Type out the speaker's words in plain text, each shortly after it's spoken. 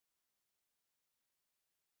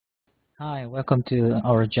Hi, welcome to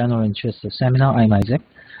our General Interest Seminar. I'm Isaac.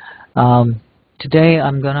 Um, Today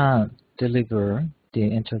I'm gonna deliver the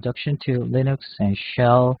introduction to Linux and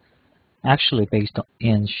Shell, actually based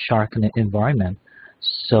in Sharcnet environment.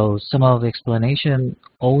 So some of the explanation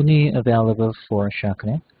only available for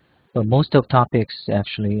Sharcnet, but most of topics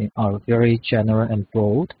actually are very general and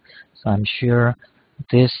broad. So I'm sure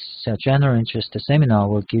this General Interest Seminar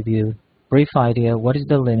will give you brief idea what is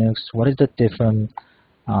the Linux, what is the different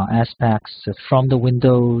aspects from the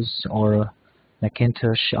Windows or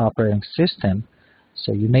Macintosh operating system.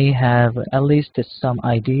 So you may have at least some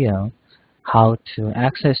idea how to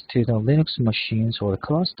access to the Linux machines or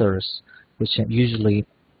clusters, which are usually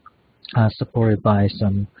supported by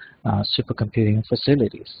some supercomputing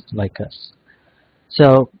facilities like us.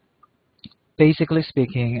 So basically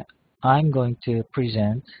speaking, I'm going to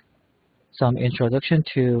present some introduction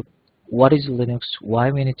to what is Linux,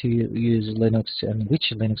 why we need to use Linux, and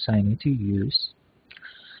which Linux I need to use.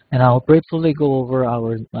 And I'll briefly go over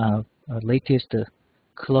our latest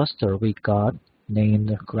cluster we got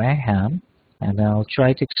named Graham, and I'll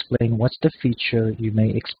try to explain what's the feature you may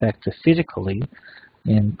expect physically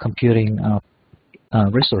in computing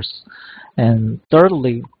resource. And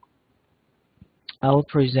thirdly, I'll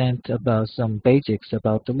present about some basics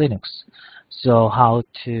about the Linux. So how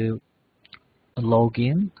to log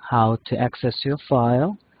in, how to access your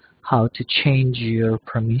file, how to change your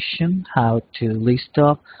permission, how to list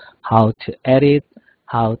up, how to edit,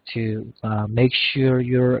 how to make sure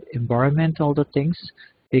your environment, all the things,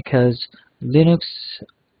 because Linux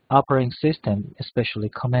operating system, especially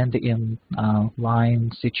command in line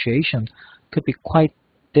situation, could be quite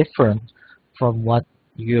different from what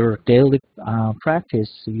your daily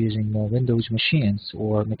practice using Windows machines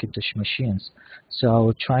or Macintosh machines. So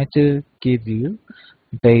I'll try to give you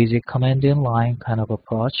basic command in line kind of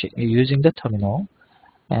approach using the terminal,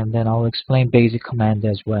 and then I'll explain basic command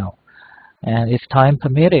as well. And if time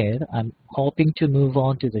permitted, I'm hoping to move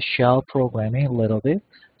on to the shell programming a little bit.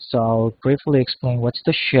 So I'll briefly explain what's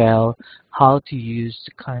the shell, how to use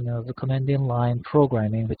the kind of command in line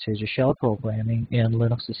programming, which is a shell programming in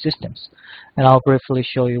Linux systems. And I'll briefly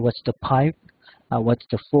show you what's the pipe, what's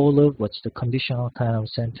the for loop, what's the conditional kind of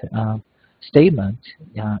statement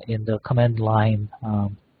in the command line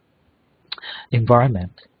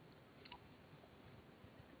environment.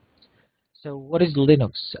 So what is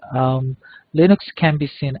Linux? Linux can be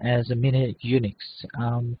seen as a mini Unix.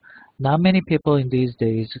 Not many people in these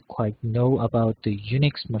days quite know about the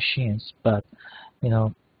Unix machines, but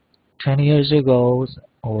 20 years ago,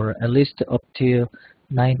 or at least up to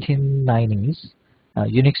 1990s,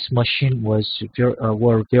 Unix machine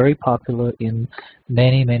were very popular in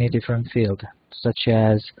many different fields, such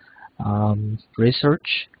as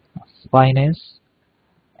research, finance,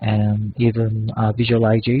 and even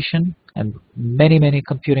visualization, and many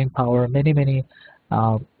computing power, many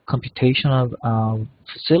computational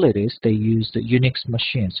facilities. They used Unix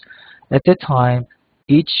machines. At that time,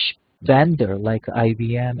 each vendor like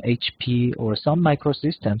IBM, HP, or some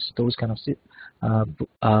microsystems, those kind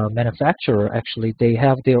of manufacturer, actually they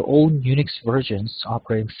have their own Unix versions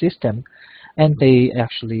operating system, and they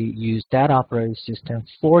actually use that operating system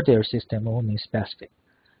for their system only specific.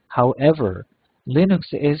 However, Linux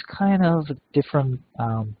is kind of a different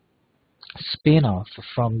spin-off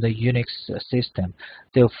from the Unix system.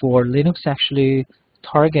 Therefore, Linux actually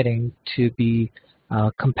targeting to be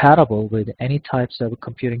compatible with any types of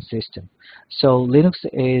computing system. So Linux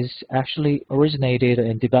is actually originated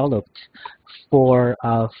and developed for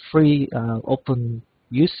free open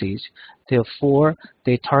usage. Therefore,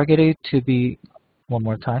 they targeted to be, one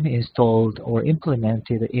more time, installed or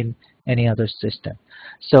implemented in any other system.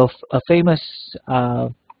 So a famous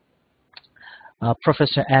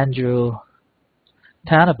Professor Andrew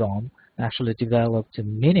Tannenbaum actually developed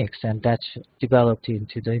Minix, and that's developed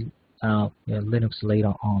into the Linux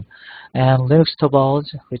later on. And Linus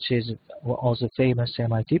Torvalds, which is also famous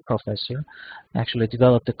MIT professor, actually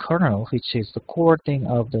developed the kernel, which is the core thing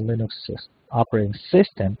of the Linux operating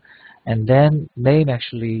system, and then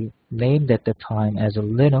actually named at the time as a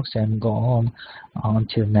Linux and go on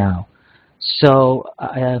until now. So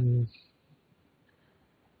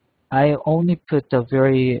I only put a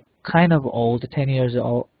very kind of old, 10 years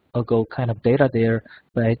ago kind of data there,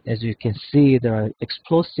 but as you can see, there are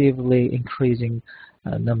explosively increasing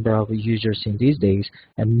number of users in these days,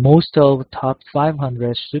 and most of top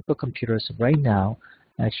 500 supercomputers right now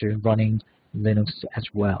actually running Linux as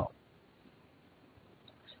well.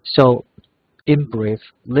 So in brief,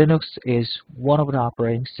 Linux is one of the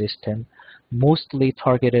operating systems mostly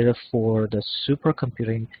targeted for the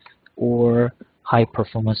supercomputing or high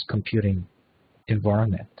performance computing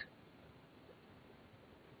environment.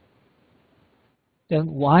 Then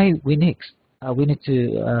why Unix? We need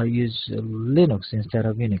to use Linux instead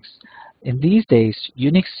of Unix. In these days,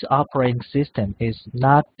 Unix operating system is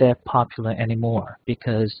not that popular anymore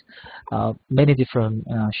because many different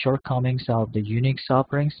shortcomings of the Unix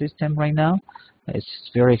operating system right now. It's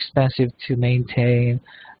very expensive to maintain.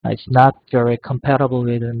 It's not very compatible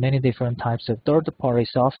with many different types of third-party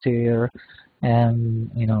software, and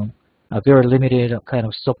a very limited kind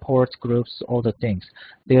of support groups, all the things.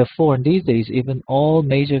 Therefore, these days, even all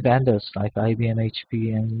major vendors like IBM,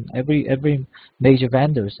 HP, and every major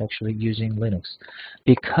vendor is actually using Linux,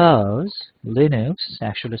 because Linux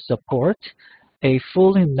actually support a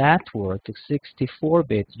fully networked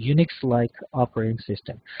 64-bit Unix-like operating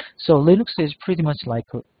system. So Linux is pretty much like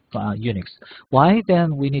Unix. Why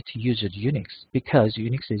then we need to use Unix? Because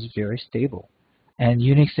Unix is very stable, and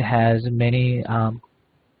Unix has many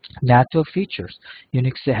natural features.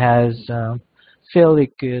 Unix has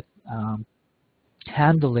fairly good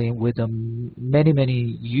handling with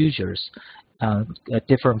many users,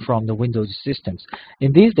 different from the Windows systems.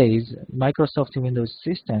 In these days, Microsoft Windows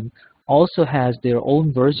system also has their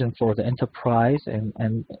own version for the enterprise,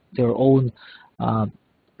 and their own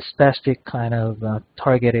specific kind of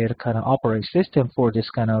targeted kind of operating system for this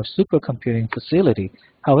kind of supercomputing facility.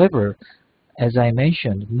 However, as I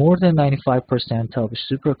mentioned, more than 95% of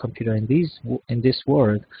supercomputer in this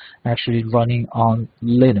world actually running on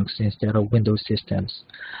Linux instead of Windows systems.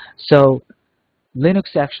 So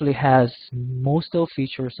Linux actually has most of the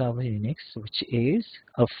features of Unix, which is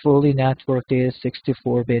a fully networked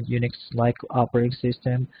 64-bit Unix-like operating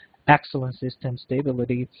system, excellent system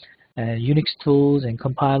stability, Unix tools and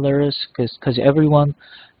compilers, because everyone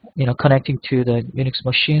connecting to the Unix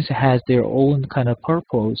machines has their own kind of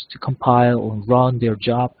purpose to compile or run their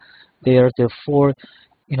job there. Therefore,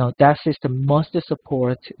 that system must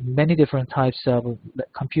support many different types of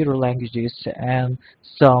computer languages and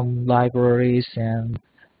some libraries and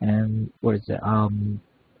what is it,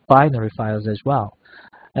 binary files as well.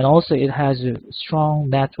 And also it has strong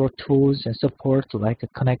network tools and support to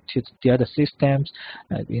connect to the other systems,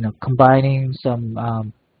 combining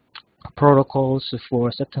some protocols for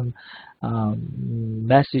certain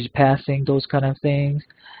message passing, those kind of things.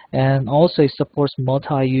 And also it supports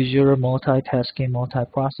multi-user, multitasking,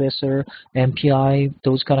 multiprocessor, MPI,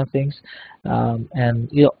 those kind of things. And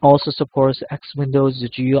it also supports X Windows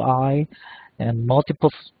GUI and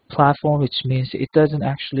multiple platform, which means it doesn't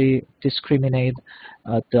actually discriminate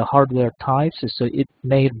the hardware types. So it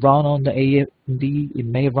may run on the AMD, it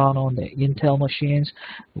may run on the Intel machines,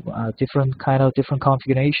 different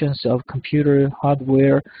configurations of computer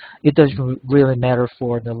hardware. It doesn't really matter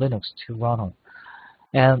for the Linux to run on.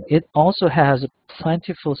 And it also has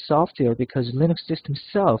plentiful software because Linux system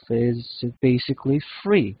itself is basically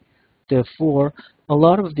free. Therefore, a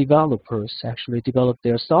lot of developers actually develop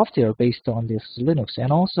their software based on this Linux.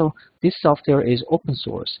 And also, this software is open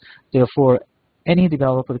source. Therefore, any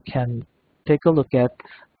developer can take a look at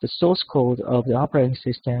the source code of the operating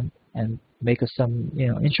system and make some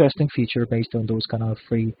interesting feature based on those kind of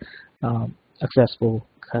free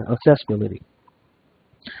accessibility.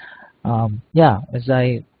 Yeah, as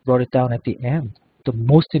I wrote it down at the end, the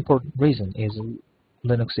most important reason is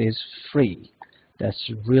Linux is free.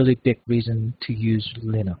 That's a really big reason to use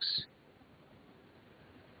Linux.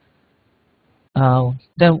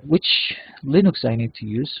 Then which Linux I need to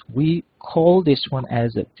use? We call this one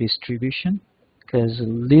as a distribution because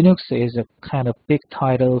Linux is a kind of big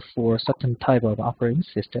title for a certain type of operating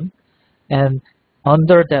system. And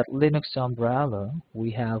under that Linux umbrella,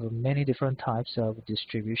 we have many different types of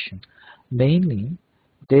distribution. Mainly,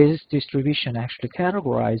 this distribution actually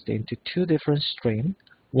categorized into two different streams.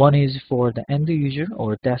 One is for the end user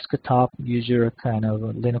or desktop user kind of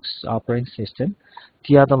Linux operating system.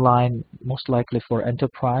 The other line most likely for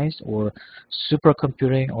enterprise or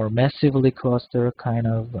supercomputing or massively cluster kind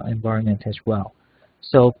of environment as well.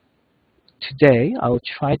 So today I will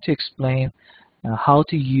try to explain how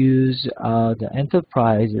to use the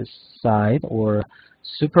enterprise side or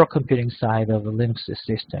supercomputing side of the Linux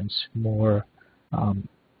systems more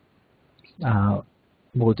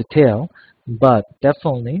detail. But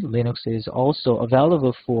definitely Linux is also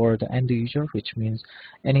available for the end user, which means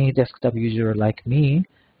any desktop user like me,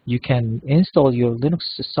 you can install your Linux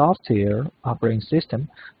software operating system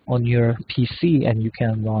on your PC and you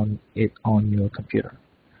can run it on your computer.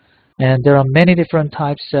 And there are many different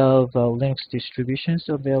types of Linux distributions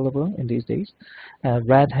available in these days.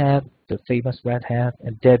 Red Hat, the famous Red Hat,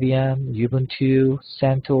 and Debian, Ubuntu,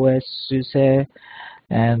 CentOS, SUSE,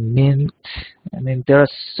 and Mint. I mean, there are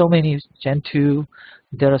so many, Gentoo.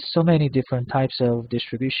 There are so many different types of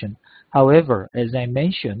distribution. However, as I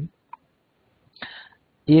mentioned,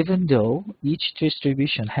 even though each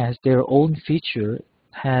distribution has their own feature,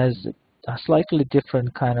 has a slightly different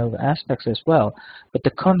kind of aspects as well, but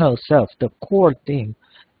the kernel itself, the core thing,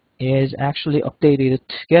 is actually updated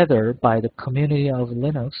together by the community of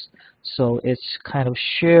Linux, so it's kind of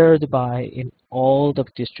shared by in all the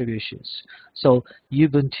distributions. So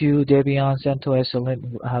Ubuntu, Debian, CentOS,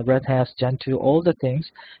 Red Hat, Gentoo, all the things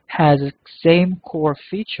has the same core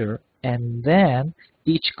feature, and then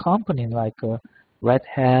each company like Red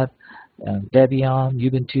Hat, Debian,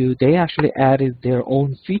 Ubuntu, they actually added their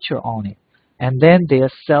own feature on it, and then they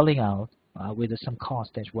are selling out with some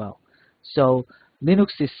cost as well. So Linux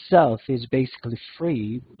itself is basically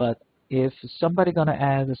free, but if somebody gonna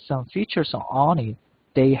add some features on it,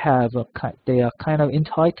 they are kind of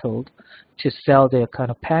entitled to sell their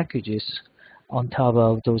kind of packages on top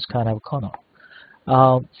of those kind of kernel.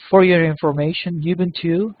 For your information,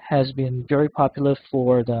 Ubuntu has been very popular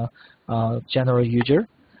for the general user.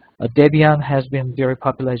 Debian has been very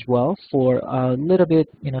popular as well for a little bit,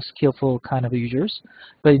 skillful kind of users.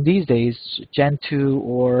 But in these days, Gentoo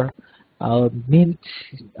or Mint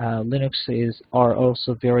Linux are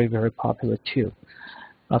also very, very popular too.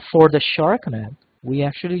 For the Sharcnet, we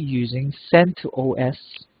actually using CentOS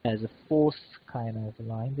as a fourth kind of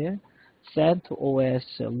line there. CentOS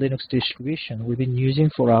Linux distribution we've been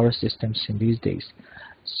using for our systems in these days.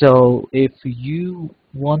 So if you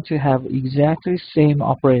want to have exactly same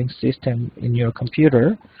operating system in your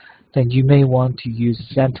computer, then you may want to use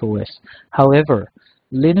CentOS. However,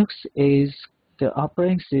 Linux is the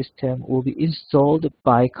operating system will be installed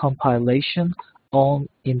by compilation on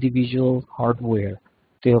individual hardware.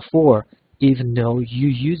 Therefore, even though you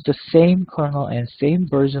use the same kernel and same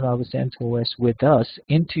version of CentOS with us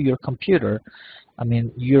into your computer, I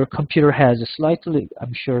mean, your computer has a slightly,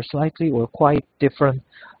 I'm sure slightly or quite different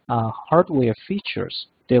hardware features.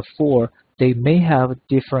 Therefore, they may have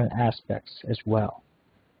different aspects as well.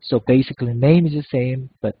 So basically, name is the same,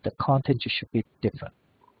 but the content should be different.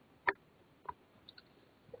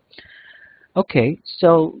 Okay,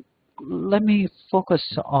 so let me focus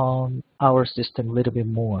on our system a little bit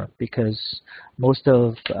more, because most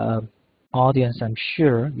of audience, I'm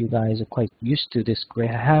sure you guys are quite used to this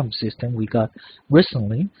Graham system we got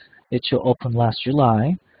recently. It should open last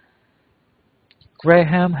July.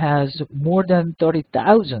 Graham has more than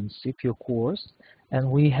 30,000 CPU cores, and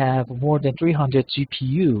we have more than 300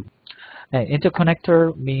 GPU.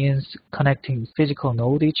 Interconnector means connecting physical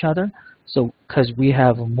nodes to each other. So, because we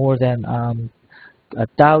have more than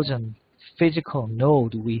 1,000 physical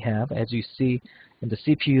nodes we have, as you see in the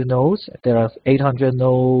CPU nodes, there are 800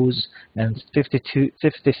 nodes and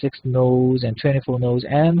 56 nodes and 24 nodes,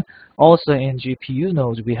 and also in GPU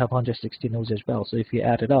nodes we have 160 nodes as well. So if you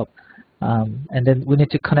add it up, and then we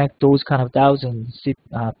need to connect those kind of 1,000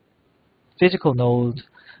 physical nodes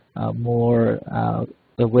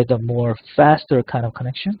with a more faster kind of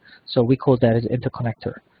connection. So we call that as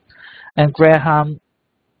interconnector. And Graham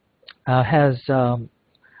has 2.6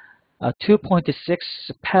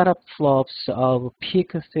 petaflops of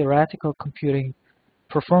peak theoretical computing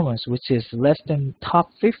performance, which is less than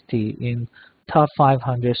top 50 in top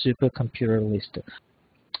 500 supercomputer list.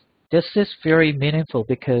 This is very meaningful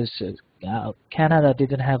because Canada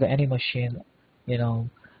didn't have any machine,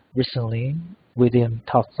 recently within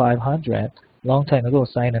top 500. Long time ago,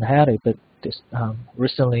 Sinan had it, but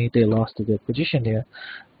recently they lost their position there.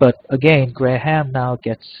 But again, Graham now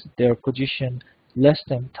gets their position less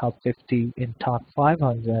than top 50 in top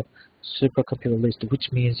 500 supercomputer list,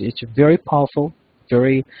 which means it's very powerful,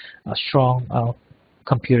 very strong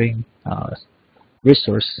computing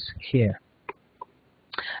resource here.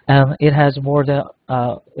 And it has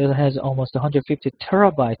almost 150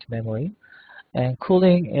 terabyte memory. And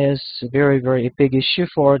cooling is a very, very big issue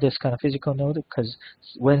for this kind of physical node, because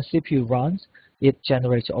when CPU runs, it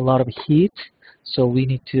generates a lot of heat. So we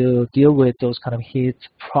need to deal with those kind of heat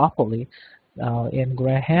properly. In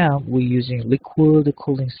Graham, we're using liquid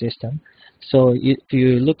cooling system. So if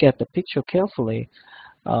you look at the picture carefully,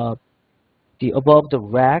 above the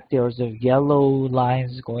rack, there's a yellow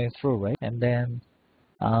lines going through, right? And then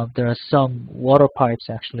there are some water pipes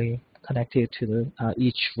actually connected to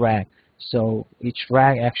each rack. So each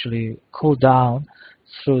rack actually cool down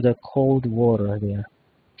through the cold water there.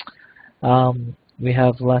 We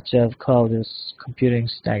have lots of cloud computing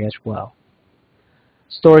stack as well.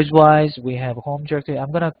 Storage-wise, we have home directory.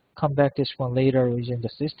 I'm going to come back to this one later using the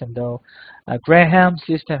system, though. Graham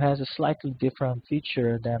system has a slightly different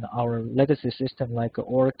feature than our legacy system like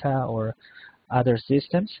Orca or other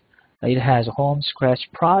systems. It has a home scratch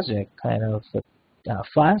project kind of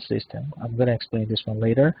file system. I'm going to explain this one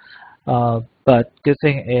later. But good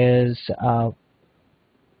thing is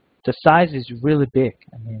the size is really big.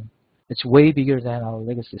 I mean, it's way bigger than our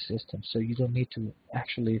legacy system, so you don't need to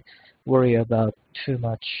actually worry about too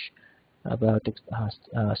much about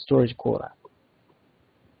the storage quota.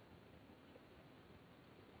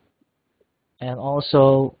 And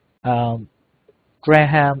also,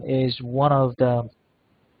 Graham is one of the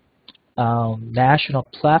national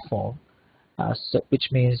platform, which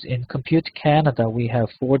means in Compute Canada we have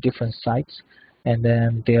 4 different sites, and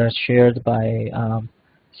then they are shared by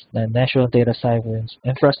the National Data Science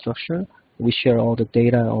Infrastructure. We share all the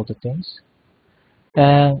data, all the things.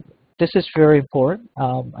 And this is very important.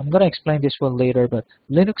 I'm going to explain this one later, but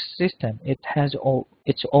Linux system, it has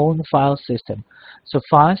its own file system. So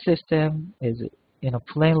file system is, in a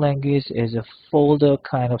plain language, is a folder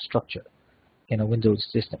kind of structure in a Windows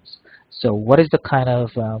systems. So what is the kind of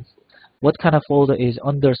what kind of folder is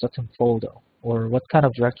under certain folder, or what kind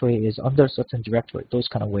of directory is under certain directory, those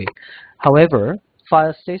kind of way. However,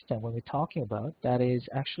 file system, when we're talking about, that is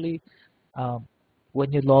actually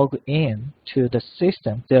when you log in to the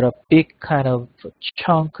system, there are big kind of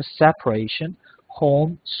chunk separation,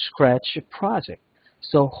 home, scratch, project.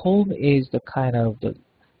 So home is the kind of the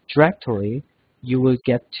directory you will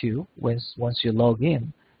get to once you log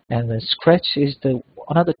in, and the scratch is the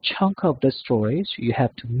another chunk of the storage you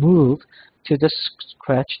have to move to the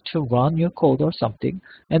scratch to run your code or something.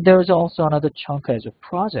 And there is also another chunk as a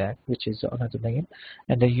project, which is another name,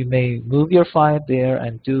 and then you may move your file there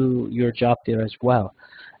and do your job there as well.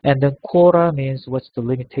 And then quota means what's the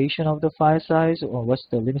limitation of the file size, or what's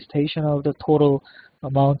the limitation of the total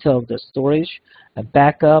amount of the storage. And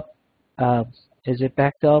backup, is it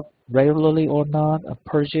backed up regularly or not?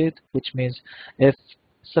 Purged, which means if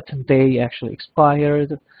certain day actually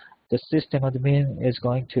expired, the system admin is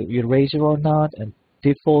going to erase it or not. And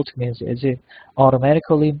default means is it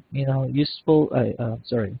automatically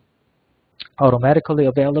automatically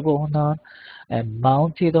available or not. And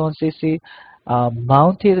mounted on CC,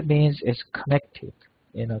 mounted means it's connected.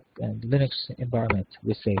 In a Linux environment,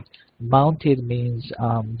 we say mounted means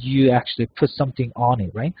you actually put something on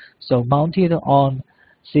it, right? So mounted on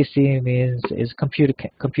CC means is Compute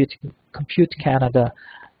Canada.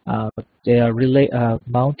 They are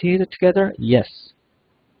mounted together. Yes.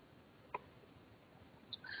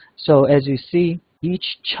 So as you see, each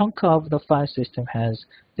chunk of the file system has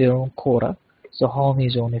their own quota. So home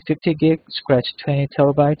is only 50 gig, scratch 20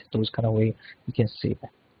 terabyte. Those kind of way you can see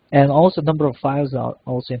that. And also number of files are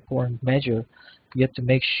also important measure. You have to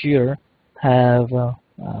make sure have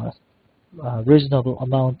a reasonable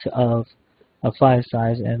amount of file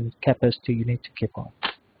size and capacity you need to keep on.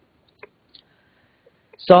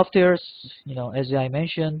 Softwares, as I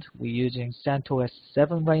mentioned, we're using CentOS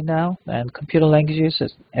 7 right now, and computer languages,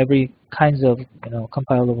 every kinds of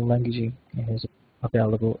compilable language is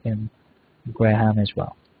available in Graham as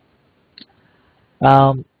well.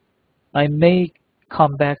 I may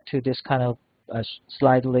come back to this kind of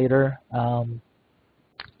slide later.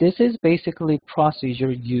 This is basically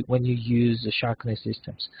procedure when you use the Sharcnet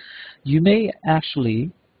systems. You may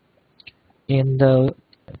actually, in the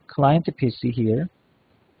client PC here,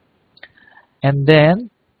 and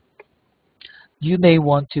then you may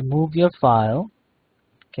want to move your file,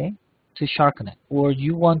 okay, to Sharcnet, or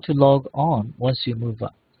you want to log on once you move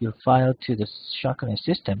up your file to the Sharcnet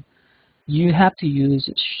system. You have to use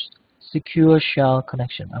secure shell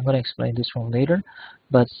connection. I'm going to explain this one later,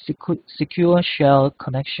 but secure shell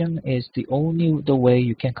connection is the way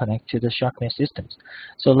you can connect to the Sharcnet systems.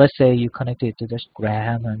 So let's say you connected to this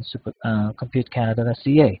Graham and Compute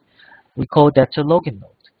Canada.ca. We call that a login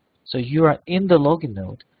node. So you are in the login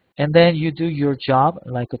node, and then you do your job,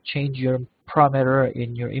 like change your parameter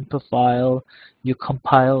in your input file, you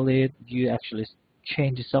compile it, you actually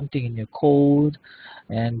change something in your code,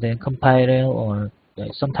 and then compile it, or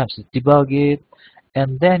sometimes debug it,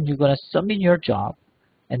 and then you're going to submit your job,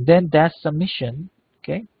 and then that submission,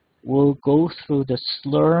 okay, will go through the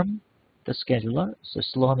Slurm, the scheduler. So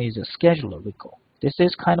Slurm is a scheduler, we call. This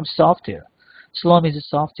is kind of software. Slurm is a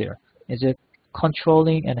software. Is it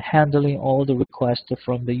controlling and handling all the requests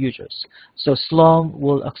from the users. So Slurm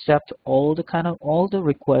will accept all the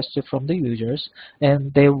requests from the users,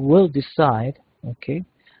 and they will decide, okay,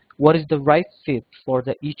 what is the right fit for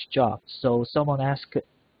each job. So someone asked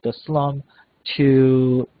the Slurm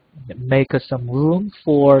to make some room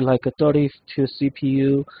for like a 32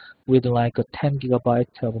 CPU with like a 10 gigabyte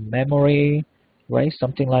of memory, right?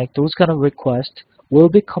 Something like those kind of requests will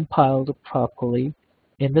be compiled properly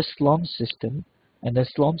in the Slurm system, and the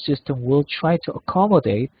Slurm system will try to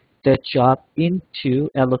accommodate that job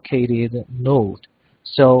into allocated node.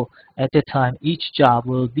 So at the time, each job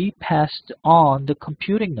will be passed on the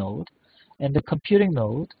computing node, and the computing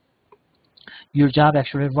node your job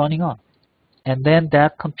actually running on. And then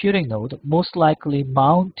that computing node most likely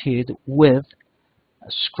mounted with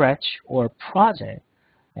a Scratch or project,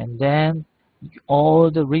 and then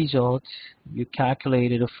all the results you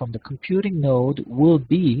calculated from the computing node will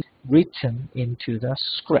be written into the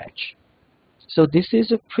Scratch. So this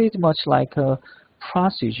is a pretty much like a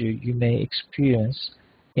procedure you may experience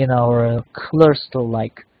in our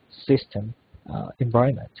cluster-like system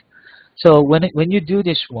environment. So when you do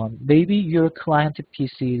this one, maybe your client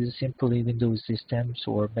PC is simply Windows systems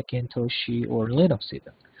or Macintosh or Linux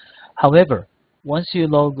even. However, once you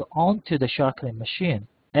log on to the Sharcnet machine,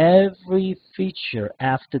 every feature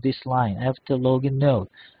after this line, after login node,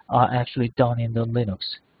 are actually done in the Linux.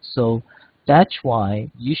 So that's why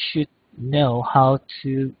you should know how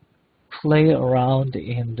to play around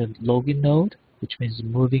in the login node, which means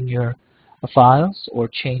moving your files or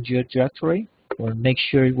change your directory or make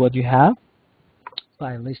sure what you have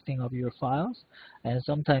by listing of your files. And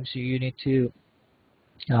sometimes you need to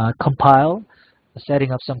compile,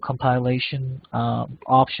 setting up some compilation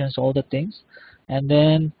options, all the things, and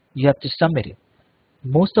then you have to submit it.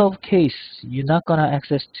 Most of the case, you're not gonna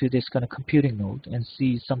access to this kind of computing node and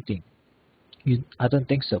see something. I don't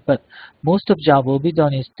think so. But most of job will be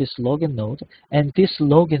done is this login node, and this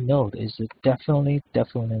login node is definitely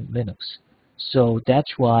Linux. So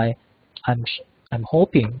that's why I'm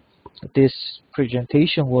hoping that this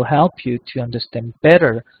presentation will help you to understand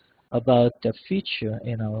better about the feature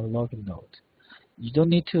in our login node. You don't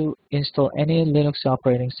need to install any Linux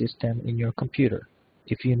operating system in your computer.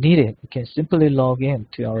 If you need it, you can simply log in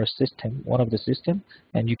to our system, one of the system,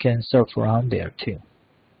 and you can surf around there too.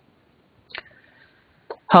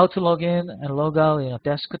 How to log in and log out in a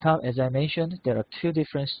desktop, as I mentioned, there are two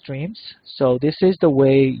different streams. So this is the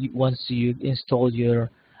way once you install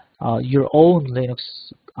your own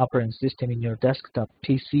Linux operating system in your desktop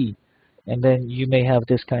PC, and then you may have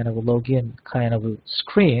this kind of a login kind of a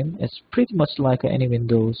screen. It's pretty much like any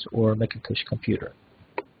Windows or Macintosh computer.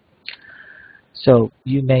 So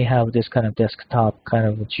you may have this kind of desktop kind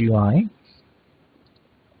of GUI.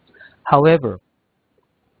 However,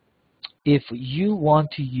 if you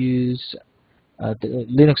want to use the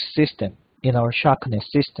Linux system in our Sharcnet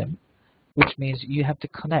system, which means you have to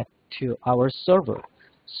connect to our server.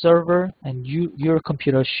 And your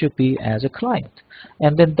computer should be as a client.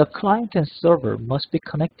 And then the client and server must be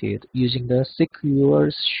connected using the secure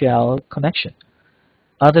shell connection.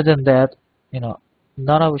 Other than that,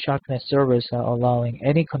 none of our Sharcnet servers are allowing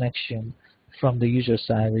any connection from the user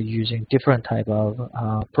side. We're using different type of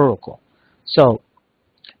protocol. So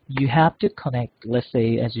you have to connect, let's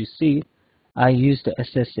say, as you see, I use the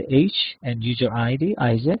SSH and user ID,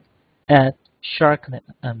 Isaac, at Sharcnet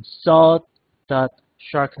and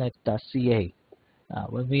saw.sharcnet.ca.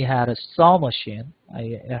 When we had a saw machine,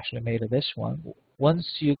 I actually made this one.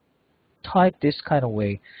 Once you type this kind of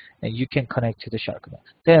way, and you can connect to the Sharcnet.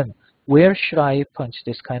 Then, where should I punch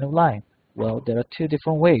this kind of line? Well, there are two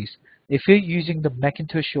different ways. If you're using the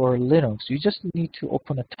Macintosh or Linux, you just need to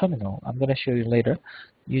open a terminal. I'm going to show you later.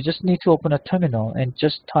 You just need to open a terminal and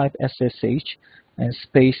just type SSH and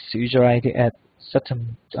space user ID at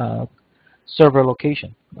certain server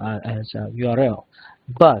location as a URL.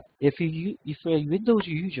 But if you're Windows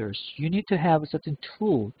users, you need to have a certain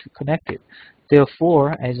tool to connect it.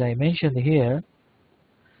 Therefore, as I mentioned here,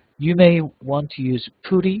 you may want to use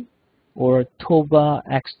PuTTY or Toba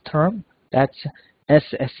Xterm. That's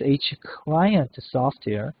SSH client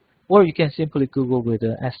software, or you can simply Google with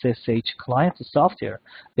the SSH client software.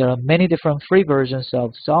 There are many different free versions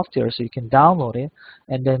of software, so you can download it,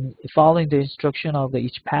 and then following the instruction of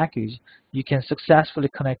each package, you can successfully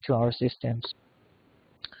connect to our systems.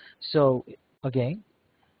 So again,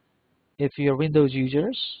 if you're Windows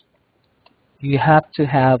users, you have to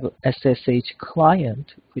have SSH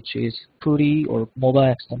client, which is PuTTY or Mobile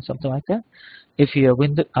Xterm, something like that. If you're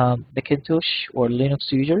Macintosh or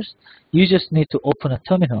Linux users, you just need to open a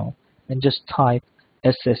terminal and just type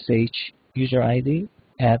SSH user ID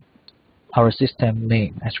at our system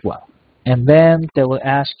name as well. And then they will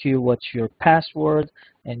ask you what's your password,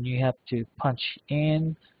 and you have to punch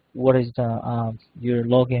in what is the your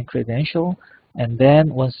login credential. And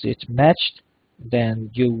then once it's matched, then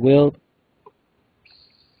you will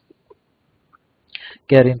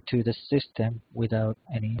get into the system without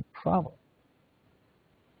any problem.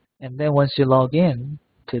 And then once you log in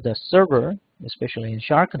to the server, especially in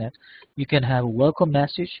Sharcnet, you can have a welcome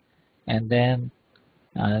message, and then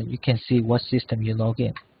you can see what system you log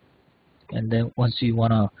in. And then once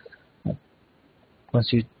you're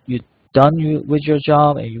done with your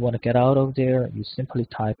job and you want to get out of there, you simply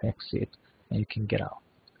type exit and you can get out.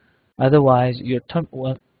 Otherwise,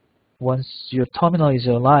 once your terminal is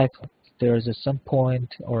alive, there is some point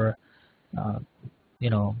or uh, you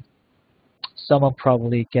know, someone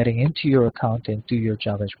probably getting into your account and do your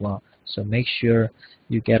job as well. So make sure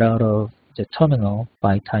you get out of the terminal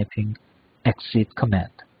by typing exit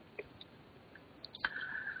command.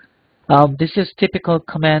 This is typical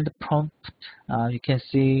command prompt. You can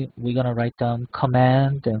see we're going to write down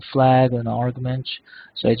command and flag and arguments.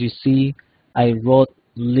 So as you see, I wrote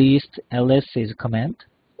list ls is a command.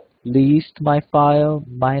 List my file,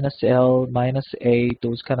 -l, -a,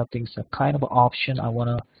 those kind of things are kind of an option. I want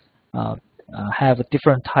to have a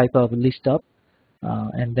different type of list up.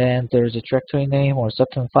 And then there's a directory name or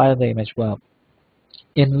certain file name as well.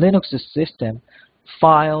 In Linux system,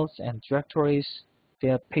 files and directories, they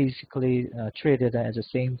are basically treated as the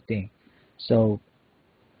same thing. So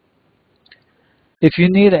if you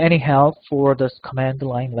need any help for this command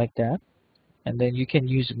line like that, and then you can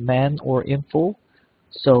use man or info.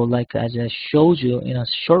 So like as I showed you in a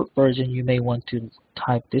short version, you may want to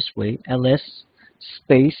type this way, ls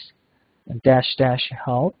space and --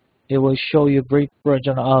 help. It will show you a brief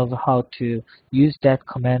version of how to use that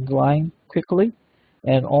command line quickly.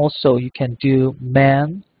 And also you can do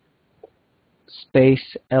man space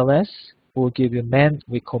ls will give you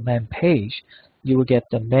we call man page. You will get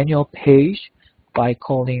the manual page by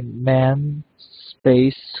calling man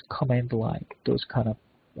space command line, those kind of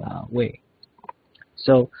way.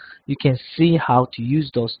 So you can see how to use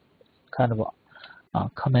those kind of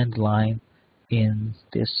command line in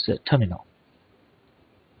this terminal.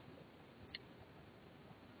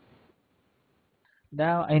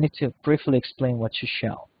 Now I need to briefly explain what you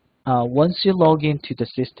shell. Once you log into the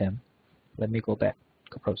system, let me go back a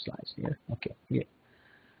couple of slides here. Okay, here.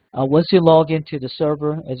 Once you log into the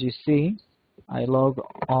server, as you see, I log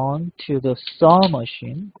on to the SAR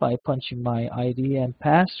machine by punching my ID and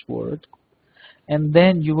password, and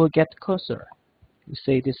then you will get cursor. You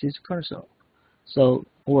say this is cursor, so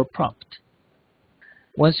or prompt.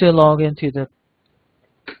 Once you log into the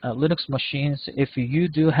Linux machines, if you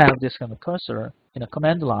do have this kind of cursor in a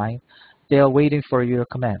command line, they are waiting for your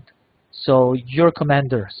command. So you're a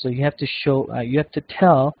commander, so you have to show, you have to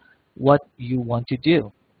tell what you want to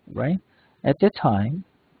do, right? At that time,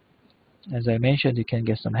 as I mentioned, you can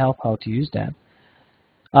get some help how to use that.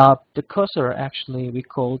 The cursor actually we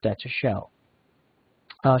call that a shell.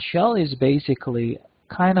 Shell is basically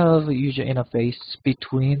kind of a user interface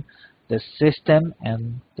between the system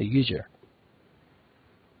and the user.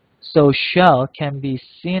 So shell can be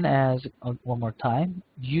seen as, one more time,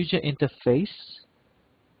 user interface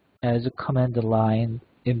as a command line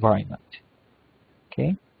environment.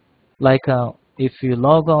 Okay, like if you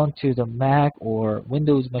log on to the Mac or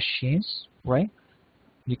Windows machines, right?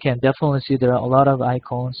 You can definitely see there are a lot of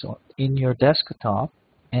icons in your desktop,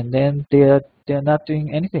 and then they're not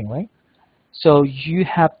doing anything, right? So you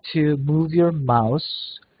have to move your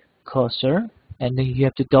mouse cursor, and then you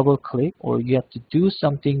have to double click, or you have to do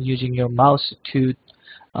something using your mouse to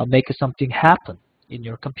make something happen in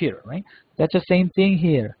your computer, right? That's the same thing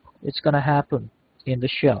here. It's going to happen in the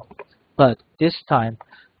shell. But this time,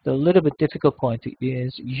 the little bit difficult point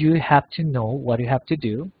is you have to know what you have to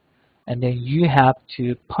do, and then you have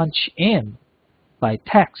to punch in by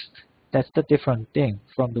text. That's the different thing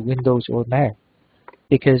from the Windows or Mac.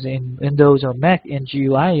 Because in Windows or Mac, in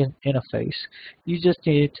GUI interface, you just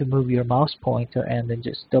need to move your mouse pointer and then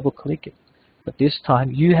just double click it. But this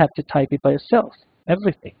time, you have to type it by yourself,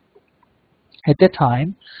 everything. At that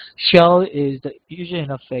time, shell is the user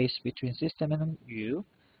interface between system and you.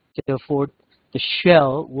 Therefore, the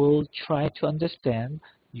shell will try to understand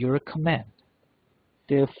your command.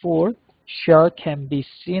 Therefore, shell can be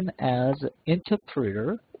seen as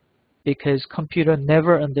interpreter, because computer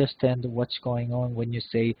never understands what's going on when you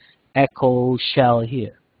say echo shell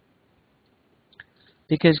here.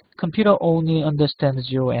 Because computer only understands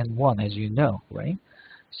 0 and 1, as you know, right?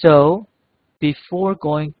 So before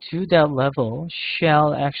going to that level,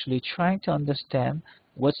 shell actually trying to understand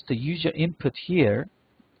what's the user input here,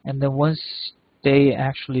 and then once they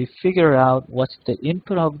actually figure out what's the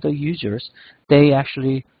input of the users, they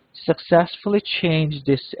actually successfully change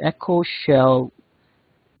this echo shell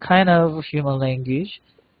kind of human language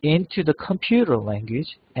into the computer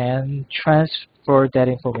language and transfer that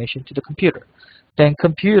information to the computer. Then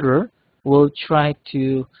computer will try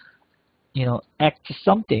to, act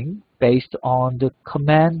something based on the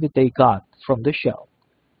command that they got from the shell.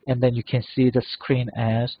 And then you can see the screen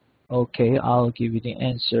as, okay, I'll give you the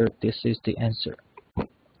answer. This is the answer.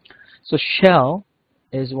 So shell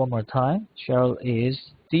is, one more time, shell is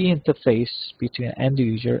the interface between end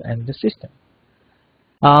user and the system.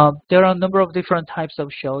 There are a number of different types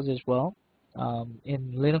of shells as well.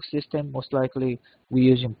 In Linux system, most likely we're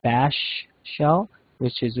using Bash shell,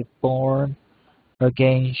 which is a born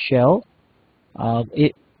again shell.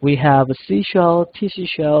 We have a C shell, TC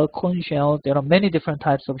shell, clone shell. There are many different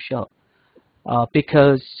types of shell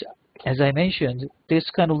because, as I mentioned, this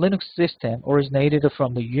kind of Linux system originated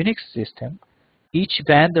from the UNIX system. Each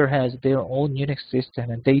vendor has their own Unix system,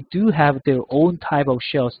 and they do have their own type of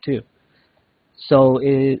shells too. So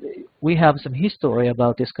we have some history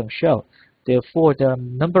about this kind of shell. Therefore, there are a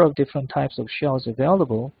number of different types of shells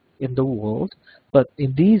available in the world, but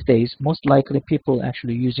in these days, most likely people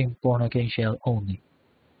actually using born-again shell only.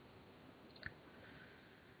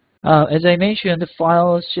 As I mentioned, the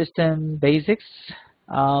file system basics.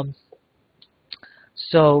 Um,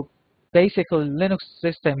 so basically, Linux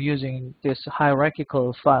system using this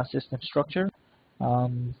hierarchical file system structure.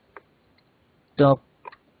 Um, the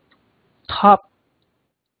top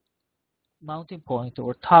mounting point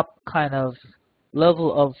or top kind of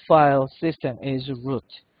level of file system is root.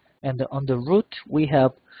 And on the root, we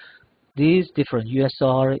have these different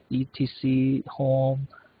USR, etc, home,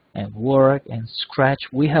 and work, and scratch.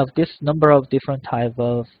 We have this number of different type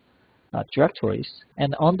of directories.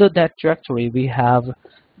 And under that directory, we have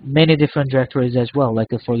many different directories as well. Like,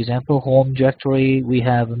 for example, home directory, we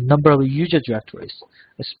have a number of user directories,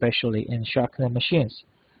 especially in Sharcnet machines.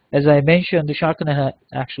 As I mentioned, the Sharcnet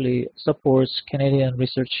actually supports Canadian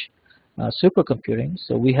research supercomputing.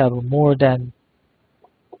 So we have more than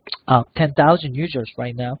 10,000 users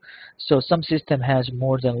right now. So some system has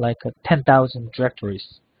more than like 10,000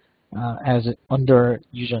 directories as under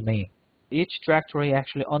username. Each directory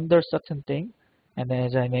actually under certain thing, and then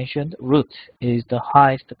as I mentioned, root is the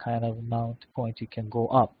highest kind of mount point you can go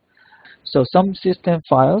up. So some system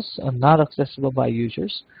files are not accessible by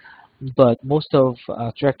users, but most of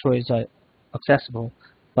directories are accessible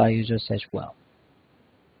by users as well.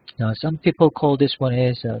 Now, some people call this one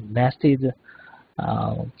as nested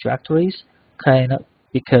directories, kind of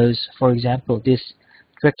because, for example, this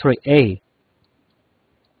directory A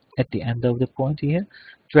at the end of the point here,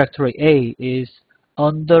 directory A is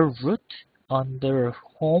under root, under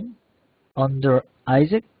home, under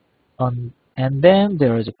Isaac, and then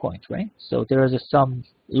there is a point, right? So there is some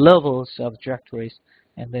levels of directories,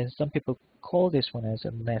 and then some people call this one as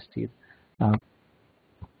a nested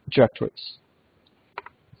directories.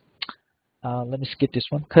 Let me skip this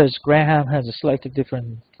one because Graham has a slightly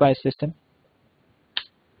different file system.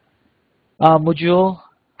 Module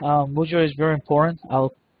is very important.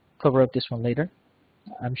 I'll cover up this one later.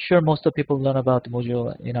 I'm sure most of the people learn about the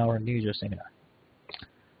module in our New User seminar.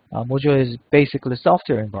 Module is basically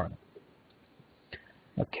software environment.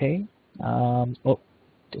 Okay. Oh,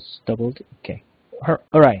 just doubled. Okay.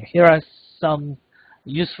 All right. Here are some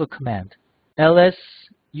useful command. ls,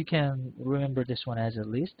 you can remember this one as a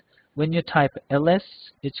list. When you type ls,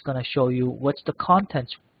 it's going to show you what's the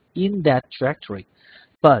contents in that directory.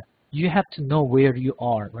 But you have to know where you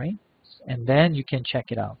are, right? And then you can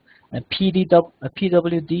check it out. And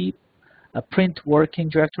pwd, a print working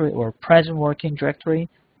directory or present working directory.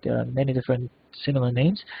 There are many different similar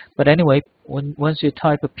names. But anyway, once you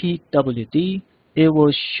type a pwd, it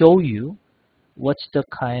will show you what's the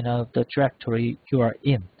kind of the directory you are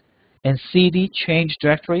in. And cd, change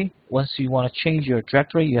directory. Once you want to change your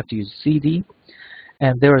directory, you have to use cd.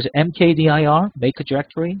 And there is mkdir, make a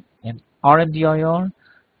directory, and rmdir,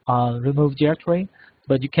 remove directory.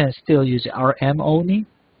 But you can still use rm only,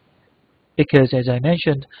 because as I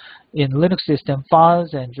mentioned, in Linux system,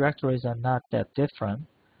 files and directories are not that different.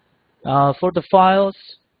 For the files,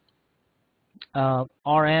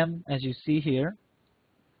 rm, as you see here,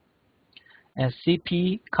 and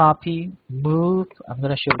cp, copy, move. I'm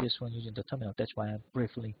going to show this one using the terminal. That's why I'm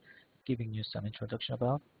briefly giving you some introduction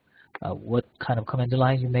about what kind of command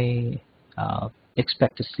line you may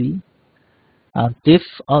expect to see. Diff,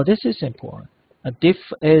 this is important. Diff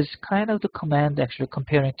is kind of the command actually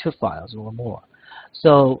comparing two files or more.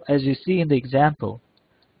 So as you see in the example,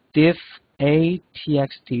 diff a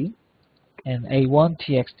txt and a1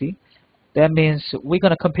 txt, that means we're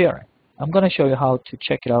going to compare it. I'm going to show you how to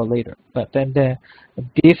check it out later. But then the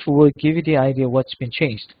diff will give you the idea what's been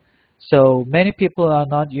changed. So many people are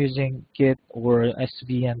not using Git or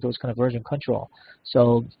SV and those kind of version control.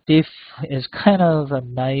 So diff is kind of a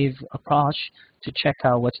naive approach to check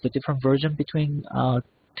out what's the different version between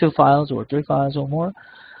two files or three files or more.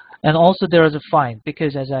 And also there is a find,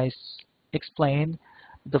 because as I explained,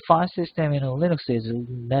 the file system in Linux is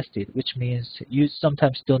nested, which means you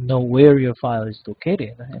sometimes don't know where your file is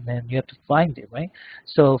located, and then you have to find it, right?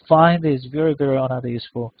 So find is very, very another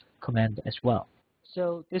useful command as well.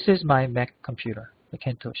 So this is my Mac computer,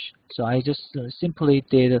 Macintosh. So I just simply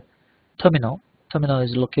did terminal. Terminal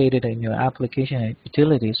is located in your application and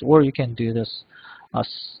utilities, or you can do this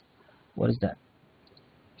as what is that?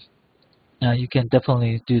 You can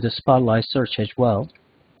definitely do the Spotlight search as well.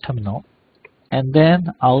 Terminal, and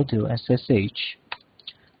then I'll do SSH,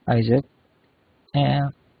 Isaac,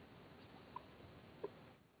 and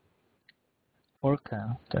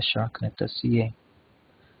Orca.sharcnet.ca.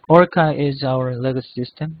 Orca is our legacy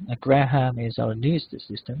system, and Graham is our newest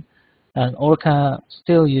system. And Orca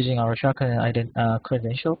still using our Sharcnet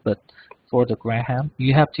credential, but for the Graham,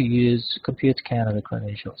 you have to use Compute Canada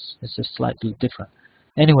credentials. It's just slightly different.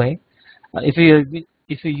 Anyway,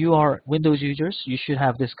 if you are Windows users, you should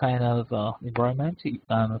have this kind of environment,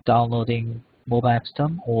 downloading mobile app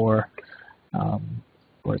system or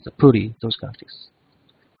what is the PuTTY, those kind of things.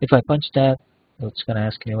 If I punch that, it's going to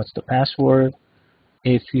ask me what's the password.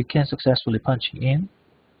 If you can successfully punch in,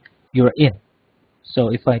 you're in. So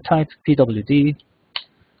if I type pwd,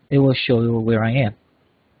 it will show you where I am.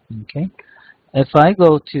 Okay. If I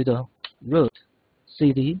go to the root,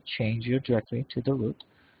 cd, change your directory to the root,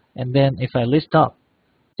 and then if I list up,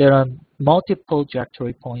 there are multiple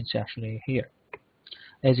directory points actually here.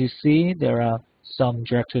 As you see, there are some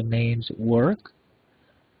directory names work,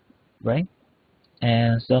 right?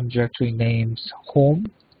 And some directory names home,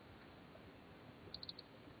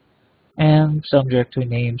 and some directory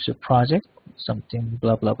names project, something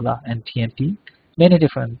blah blah blah, and TMP, many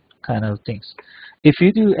different kind of things. If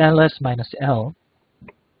you do ls-l,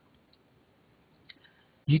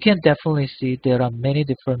 you can definitely see there are many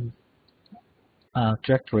different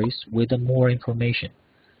directories with more information.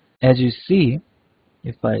 As you see,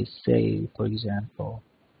 if I say, for example,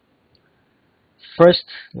 first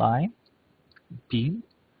line, beam,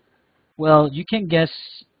 well, you can guess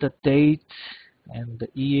the date and the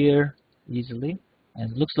year easily.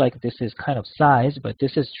 And it looks like this is kind of size, but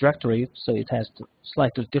this is directory, so it has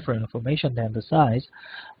slightly different information than the size.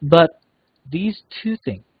 But these two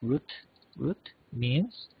things, root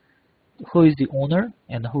means who is the owner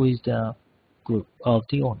and who is the group of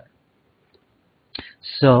the owner.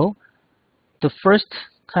 So the first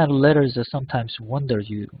kind of letters are sometimes wonder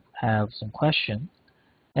you have some question,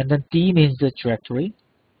 and then D means the directory,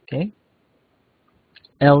 okay?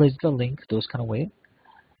 L is the link, those kind of way.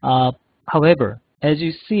 However, as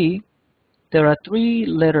you see, there are three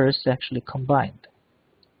letters actually combined.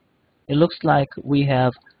 It looks like we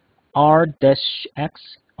have R-X,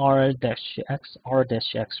 R-X,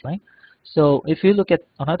 R-X, right? So if you look at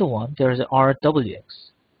another one, there is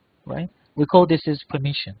RWX, right? We call this as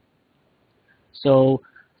permission. So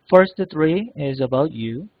first three is about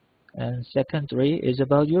you, and second three is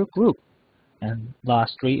about your group, and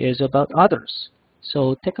last three is about others.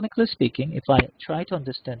 So technically speaking, if I try to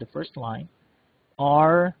understand the first line,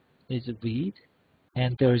 R is read,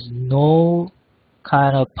 and there's no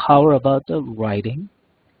kind of power about the writing,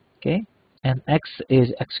 okay? And X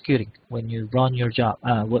is executing. When you run your job,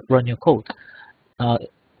 run your code,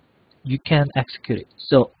 you can execute it.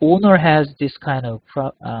 So owner has this kind of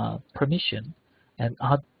permission, and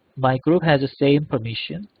my group has the same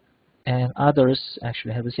permission, and others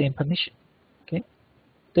actually have the same permission. Okay.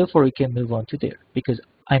 Therefore, we can move on to there because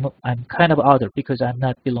I'm kind of other because I'm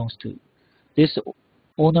not belongs to this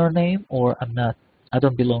owner name, or I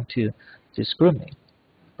don't belong to this group name,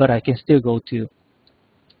 but I can still go to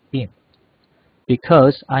him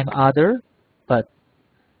because I'm other. But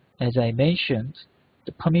as I mentioned,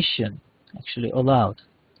 the permission actually allowed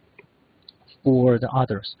for the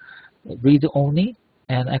others, read only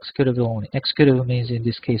and executable only. Executable means in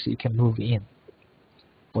this case you can move in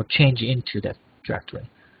or change into that directory.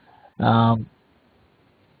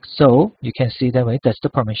 So you can see that way. That's the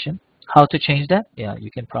permission. How to change that? Yeah,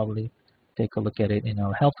 you can probably take a look at it in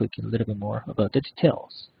our help wiki a little bit more about the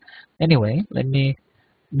details. Anyway, let me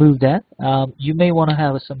move that. You may want to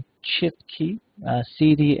have some shift key,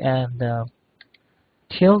 CD and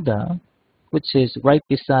tilde, which is right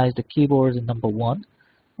beside the keyboard number 1,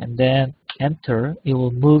 and then enter. It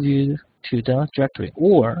will move you to the directory.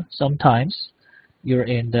 Or sometimes you're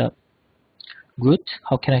in the root.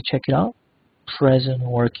 How can I check it out? Present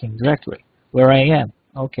working directory. Where I am.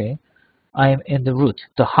 Okay. I am in the root,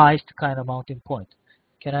 the highest kind of mounting point.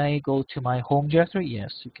 Can I go to my home directory?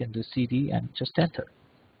 Yes, you can do CD and just enter.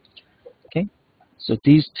 Okay. So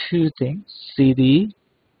these two things, CD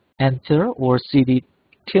enter or CD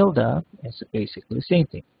tilde, is basically the same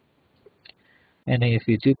thing. And if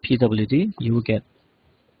you do pwd, you will get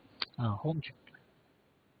home directory.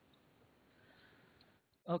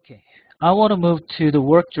 Okay, I want to move to the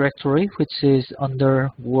work directory, which is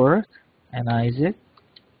under work and Isaac.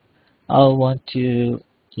 I want to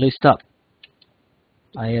list up.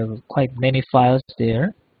 I have quite many files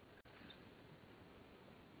there.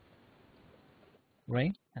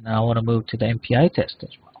 right? And I want to move to the MPI test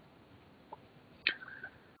as well.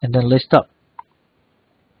 And then list up.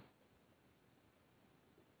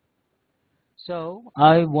 So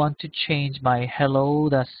I want to change my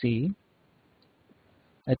hello.c.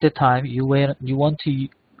 At the time you want to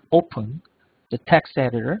open the text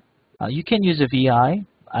editor. You can use a VI.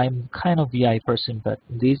 I'm kind of VI person, but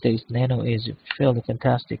these days Nano is a fairly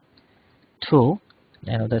fantastic tool.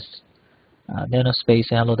 That's Nano space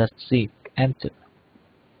hello.c. Enter.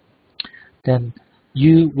 Then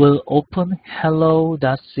you will open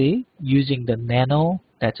hello.c using the Nano.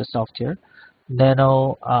 That's a software.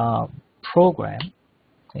 Nano program,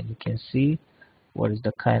 and you can see what is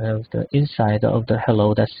the kind of the inside of the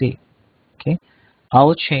hello.c. Okay,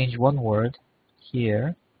 I'll change one word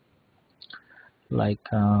here, like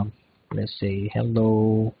let's say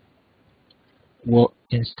hello. Well,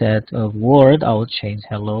 instead of word, I will change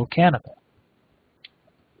hello Canada.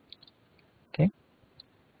 Okay,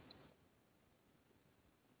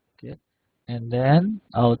 good. And then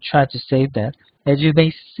I'll try to save that. As you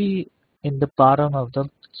may see in the bottom of the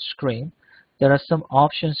screen, there are some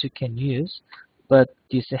options you can use, but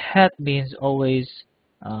this head means always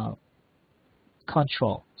uh,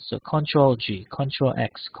 Control. So Control G, Control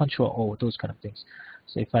X, Control O, those kind of things.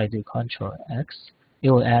 So if I do Control X,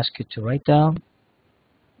 it will ask you to write down,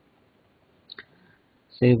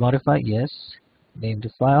 save, modify, yes, name the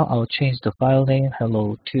file. I'll change the file name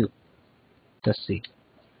hello2.c.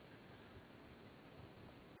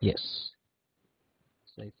 Yes.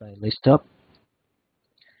 So if I list up,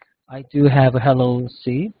 I do have a hello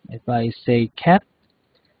C. If I say cat,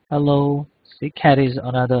 hello C, cat is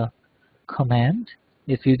another command.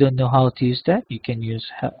 If you don't know how to use that, you can use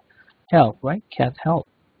help, right? Cat help.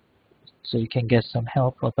 So you can get some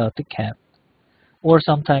help about the cat. Or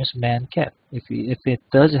sometimes man cat. If it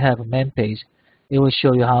does have a man page, it will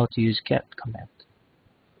show you how to use cat command.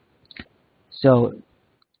 So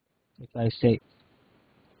if I say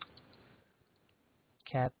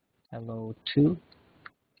cat hello 2,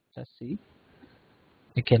 let's see,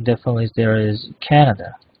 you can definitely, there is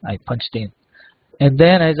Canada. I punched in. And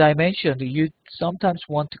then, as I mentioned, you sometimes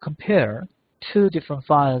want to compare two different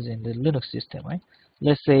files in the Linux system, right?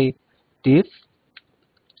 Let's say diff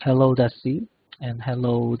hello.c and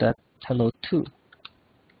hello.2.c.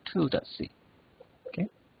 Okay,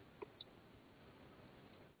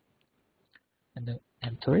 and then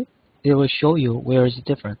enter it. It will show you where is it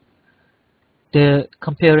different. The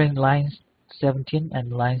comparing line 17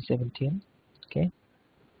 and line 17. Okay,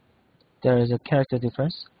 there is a character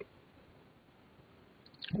difference.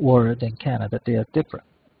 Word and Canada, they are different.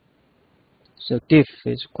 So diff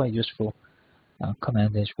is quite useful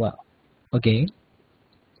command as well. Again,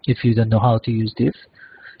 if you don't know how to use diff,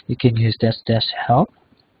 you can use --help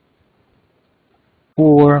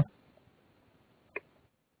or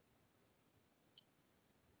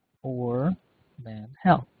man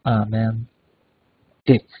help man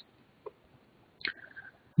diff.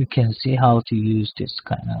 You can see how to use this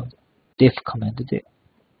kind of diff command there.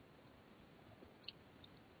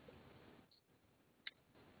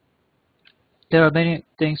 There are many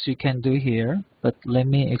things you can do here, but let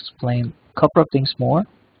me explain a couple of things more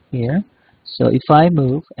here. So if I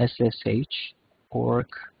move SSH org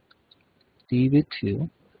db2,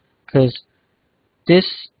 because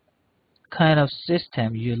this kind of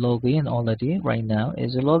system you log in already right now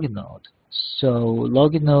is a login node. So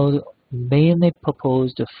login node mainly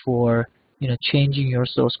proposed for changing your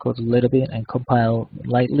source code a little bit and compile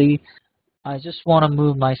lightly. I just want to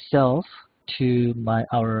move myself to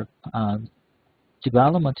our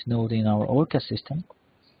development node in our Orca system.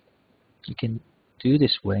 You can do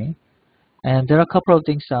this way. And there are a couple of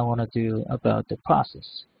things I want to do about the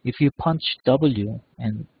process. If you punch W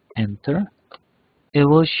and enter, it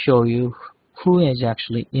will show you who is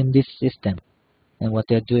actually in this system and what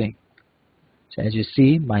they're doing. So as you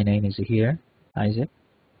see, my name is here, Isaac,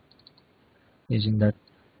 using that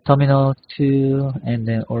terminal 2 and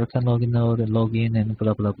then Orca login node and login and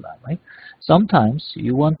blah blah blah, right? Sometimes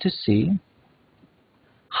you want to see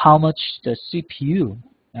how much the CPU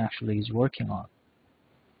actually is working on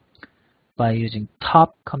by using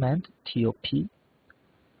top command, TOP.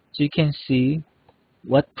 So you can see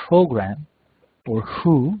what program or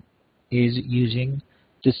who is using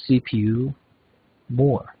the CPU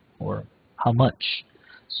more or how much.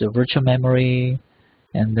 So virtual memory,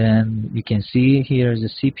 and then you can see here is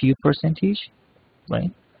the CPU percentage,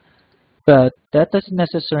 right? But that doesn't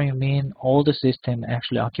necessarily mean all the system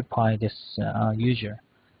actually occupy this user,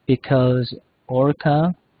 because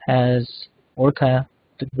Orca, the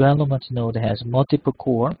development node has multiple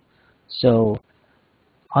core. So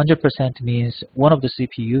 100% means one of the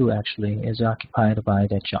CPU actually is occupied by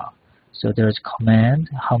that job. So there's command,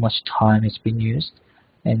 how much time it's been used,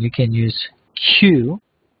 and you can use Q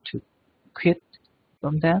to quit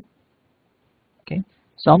from that. Okay.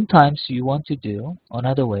 Sometimes you want to do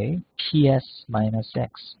another way, PS minus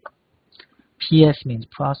X. PS means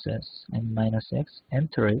process and minus X,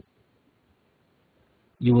 enter it.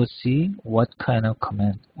 You will see what kind of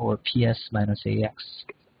command, or PS minus AX.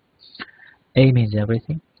 A means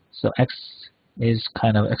everything. So X is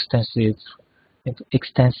kind of extensive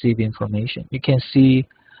information. You can see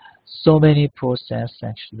so many process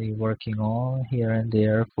actually working on here and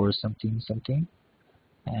there for something.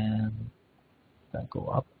 And then go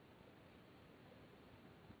up.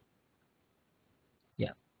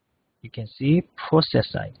 Yeah, you can see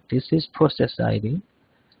process ID. This is process ID.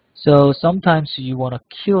 So sometimes you want to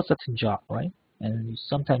kill certain job, right? And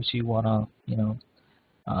sometimes you want to,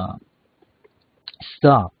 uh,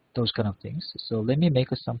 stop those kind of things. So let me make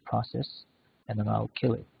some process, and then I'll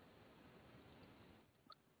kill it.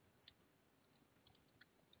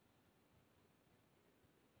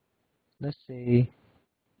 Let's say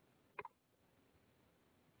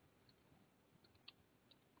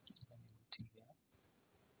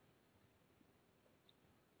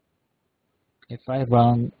if I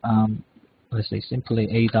run, let's say simply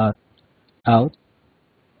a dot out,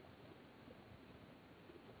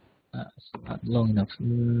 it's not long enough.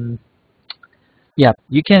 Yeah,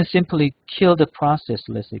 you can simply kill the process,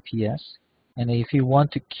 let's say PS, and if you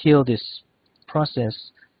want to kill this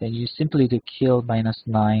process, then you simply do kill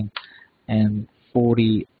 -9 and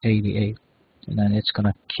 4088, and then it's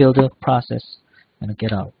gonna kill the process and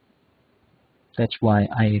get out. That's why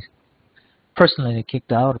I personally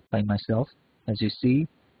kicked out by myself. As you see,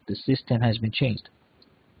 the system has been changed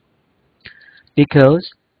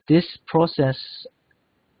because this process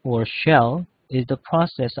or shell is the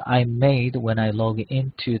process I made when I log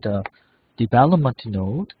into the development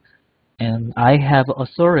node, and I have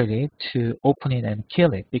authority to open it and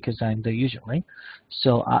kill it because I'm the user, right?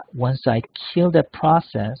 So once I kill that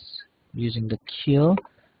process using the kill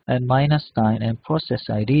and -9 and process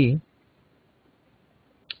ID,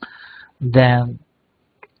 then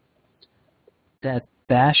that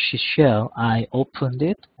bash shell I opened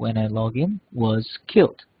it when I log in was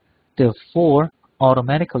killed. Therefore,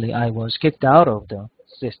 automatically I was kicked out of the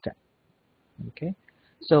system. Okay,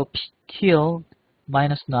 so kill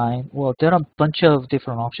 -9. Well, there are a bunch of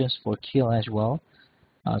different options for kill as well.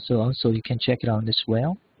 So also you can check it out this way.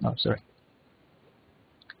 Oh, sorry.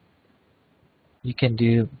 You can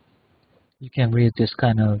do. You can read this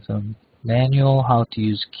kind of manual how to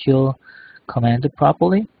use kill command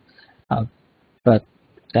properly. Uh, but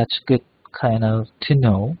that's good kind of to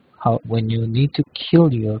know how when you need to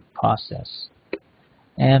kill your process.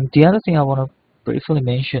 And the other thing I want to briefly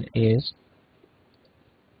mention is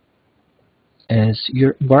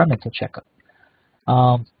your environmental checkup.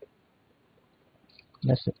 Um,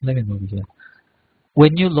 let me move here.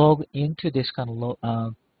 When you log into this kind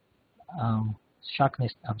of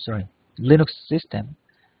Sharcnet, I'm sorry, Linux system,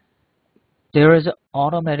 there is an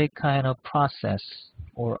automatic kind of process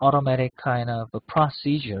or automatic kind of a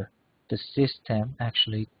procedure the system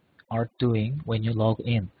actually are doing when you log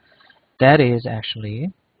in. That is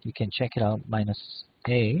actually, you can check it out,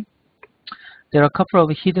 -A. There are a couple of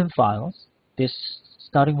hidden files. This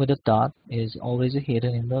starting with a dot is always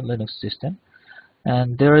hidden in the Linux system.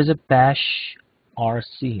 And there is a bash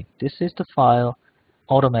rc. This is the file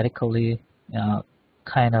automatically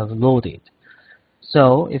kind of loaded.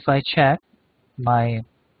 So if I check my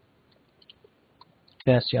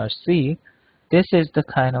bash rc, this is the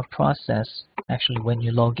kind of process actually when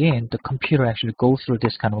you log in, the computer actually goes through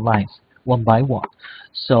this kind of lines one by one.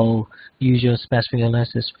 So usual specific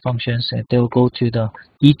analysis functions, and they'll go to the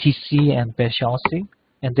etc and bash rc,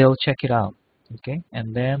 and they'll check it out. Okay,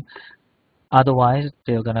 and then otherwise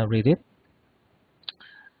they're gonna read it.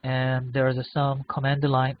 And there is some command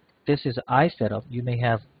line. This is I setup. You may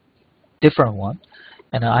have different one.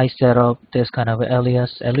 And I set up this kind of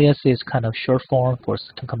alias. Alias is kind of short form for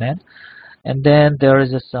certain command. And then there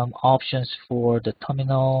is some options for the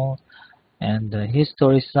terminal and the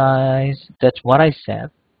history size. That's what I set.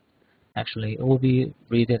 Actually, it will be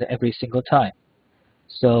read it every single time.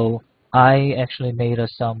 So I actually made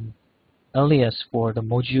some alias for the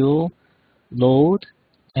module load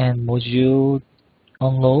and module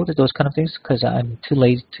unload, those kind of things, because I'm too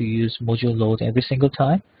lazy to use module load every single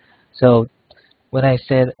time. So when I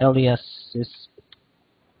said alias,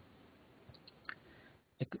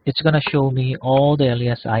 it's going to show me all the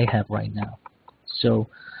alias I have right now. So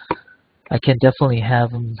I can definitely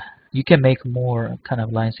have them. You can make more kind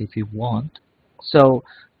of lines if you want. So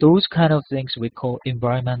those kind of things we call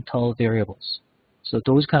environmental variables. So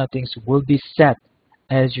those kind of things will be set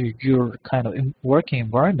as your kind of working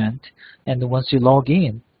environment, and once you log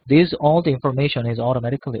in, all the information is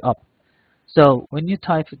automatically up. So when you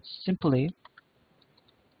type it simply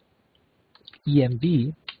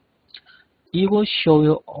EMV, it will show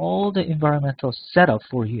you all the environmental setup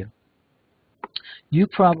for you. You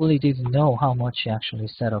probably didn't know how much actually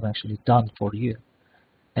setup actually done for you.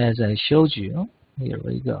 As I showed you, here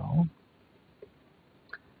we go.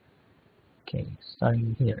 Okay,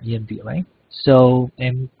 starting here, EMV, right? So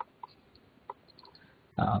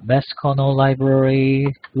mass kernel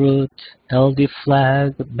library, root, LD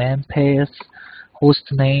flag, man path, host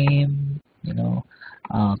name,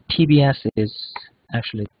 PBS is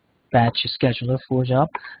actually batch scheduler for job.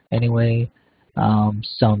 Anyway,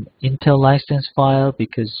 some Intel license file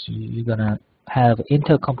because you're gonna have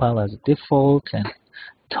Intel compiler as a default, and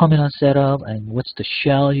terminal setup, and what's the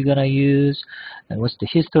shell you're gonna use, and what's the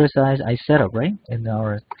history size I set up right in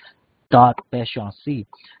our .bash on C,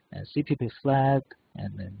 and CPP flag,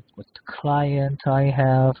 and then what's the client I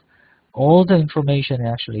have. All the information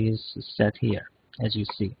actually is set here, as you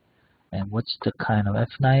see. And what's the kind of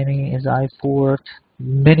F90 is I port,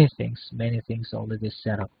 many things already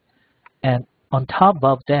set up. And on top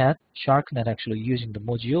of that, Sharcnet actually using the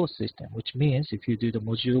module system, which means if you do the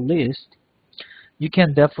module list, you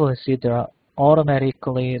can definitely see there are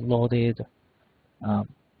automatically loaded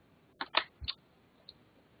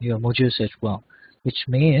your modules as well, which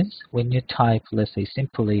means when you type, let's say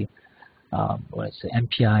simply, let's say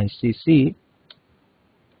MPI-CC,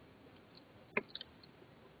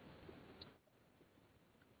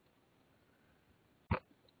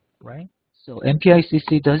 right? So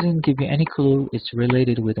MPI-CC doesn't give you any clue it's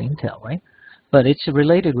related with Intel, right? But it's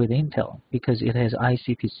related with Intel because it has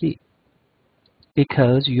ICPC,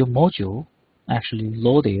 because your module actually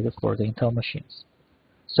loaded for the Intel machines.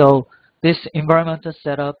 So this environmental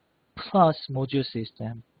setup plus module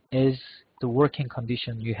system is the working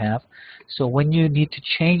condition you have. So when you need to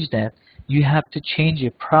change that, you have to change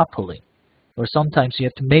it properly. Or sometimes you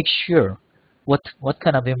have to make sure what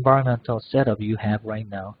kind of environmental setup you have right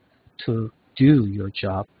now to do your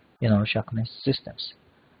job in our Sharcnet systems.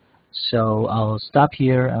 So I'll stop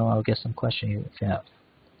here and I'll get some questions if you have.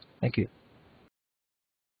 Thank you.